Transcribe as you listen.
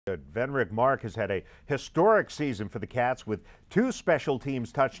Venric Mark has had a historic season for the Cats with 2 special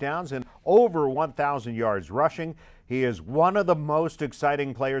teams touchdowns and over 1,000 yards rushing. He is one of the most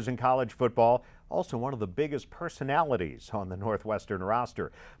exciting players in college football, also one of the biggest personalities on the Northwestern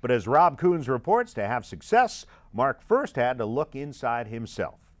roster. But as Rob Coons reports, to have success, Mark first had to look inside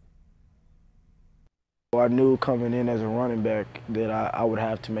himself. I knew coming in as a running back that I would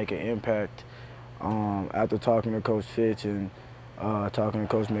have to make an impact. After talking to Coach Fitz and talking to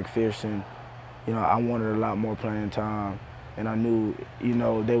Coach McPherson, I wanted a lot more playing time, and I knew,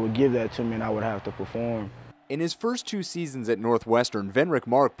 they would give that to me and I would have to perform. In his first 2 seasons at Northwestern, Venric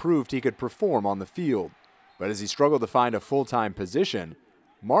Mark proved he could perform on the field. But as he struggled to find a full-time position,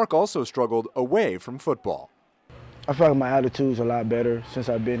 Mark also struggled away from football. I feel like my attitude's a lot better since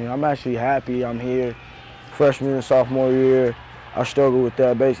I've been here. I'm actually happy I'm here. Freshman and sophomore year, I struggled with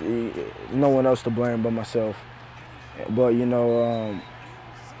that. Basically, no one else to blame but myself. But,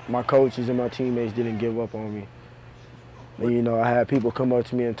 my coaches and my teammates didn't give up on me. And, I had people come up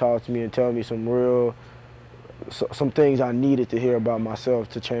to me and talk to me and tell me some things I needed to hear about myself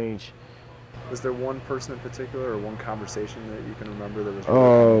to change. Was there one person in particular or one conversation that you can remember that was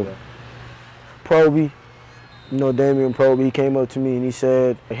really Proby, Damian Proby, he came up to me and he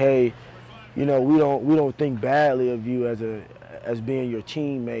said, hey, we don't think badly of you as being your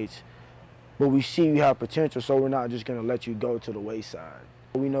teammates, but we see you have potential, so we're not just gonna let you go to the wayside.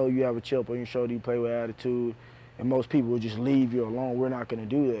 We know you have a chip on your shoulder, you play with attitude, and most people will just leave you alone. We're not gonna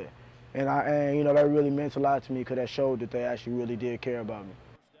do that. And that really meant a lot to me because that showed that they actually really did care about me.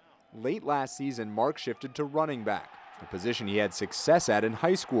 Late last season, Mark shifted to running back, a position he had success at in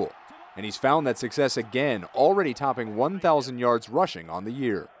high school. And he's found that success again, already topping 1,000 yards rushing on the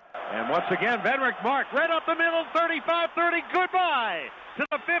year. And once again, Venric Mark right up the middle, 35-30, goodbye to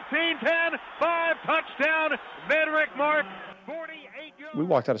the 15-10, 5 touchdown, Venric Mark, 48 yards. We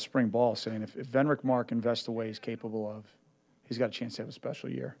walked out of spring ball saying if Venric Mark invests the way he's capable of, he's got a chance to have a special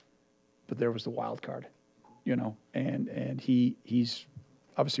year. But there was the wild card, and he's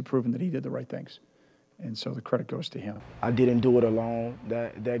obviously proven that he did the right things. And so the credit goes to him. I didn't do it alone.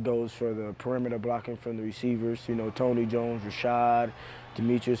 That goes for the perimeter blocking from the receivers. Tony Jones, Rashad,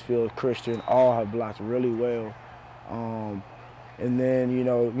 Demetrius Fields, Christian, all have blocked really well. And then,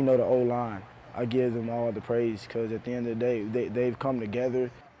 the O-line. I give them all the praise because at the end of the day, they've come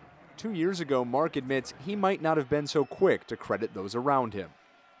together. 2 years ago, Mark admits he might not have been so quick to credit those around him.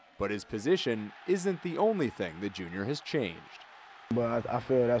 But his position isn't the only thing the junior has changed. But I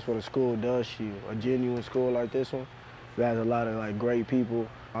feel that's what a school does to you. A genuine school like this one, that has a lot of great people.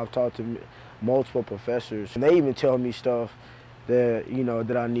 I've talked to multiple professors, and they even tell me stuff that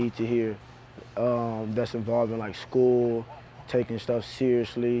that I need to hear. That's involving school, taking stuff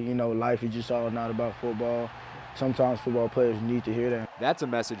seriously. Life is just all not about football. Sometimes football players need to hear that. That's a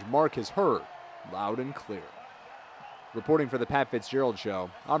message Mark has heard loud and clear. Reporting for the Pat Fitzgerald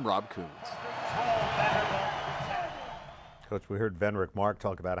Show, I'm Rob Coons. Coach, we heard Venric Mark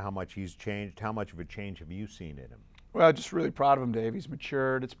talk about how much he's changed. How much of a change have you seen in him? Well, just really proud of him, Dave. He's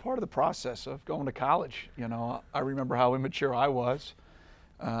matured. It's part of the process of going to college. I remember how immature I was.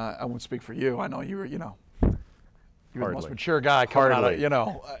 I won't speak for you. I know you were, you were the most mature guy coming out of,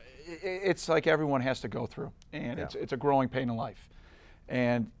 it's like everyone has to go through, and it's a growing pain in life.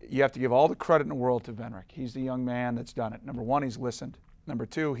 And you have to give all the credit in the world to Venric. He's the young man that's done it. Number one, he's listened. Number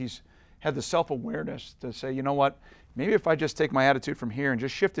two, he's had the self-awareness to say, you know what, maybe if I just take my attitude from here and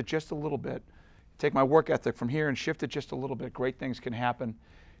just shift it just a little bit, take my work ethic from here and shift it just a little bit, great things can happen.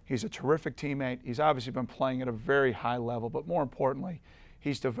 He's a terrific teammate. He's obviously been playing at a very high level, but more importantly,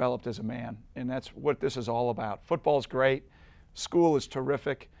 he's developed as a man, and that's what this is all about. Football's great, school is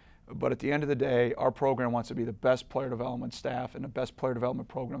terrific, but at the end of the day, our program wants to be the best player development staff and the best player development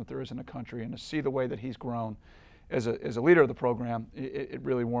program that there is in the country. And to see the way that he's grown as a leader of the program, it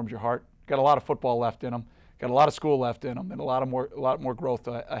really warms your heart. Got a lot of football left in him, got a lot of school left in him, and a lot more growth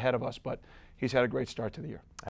ahead of us. But he's had a great start to the year.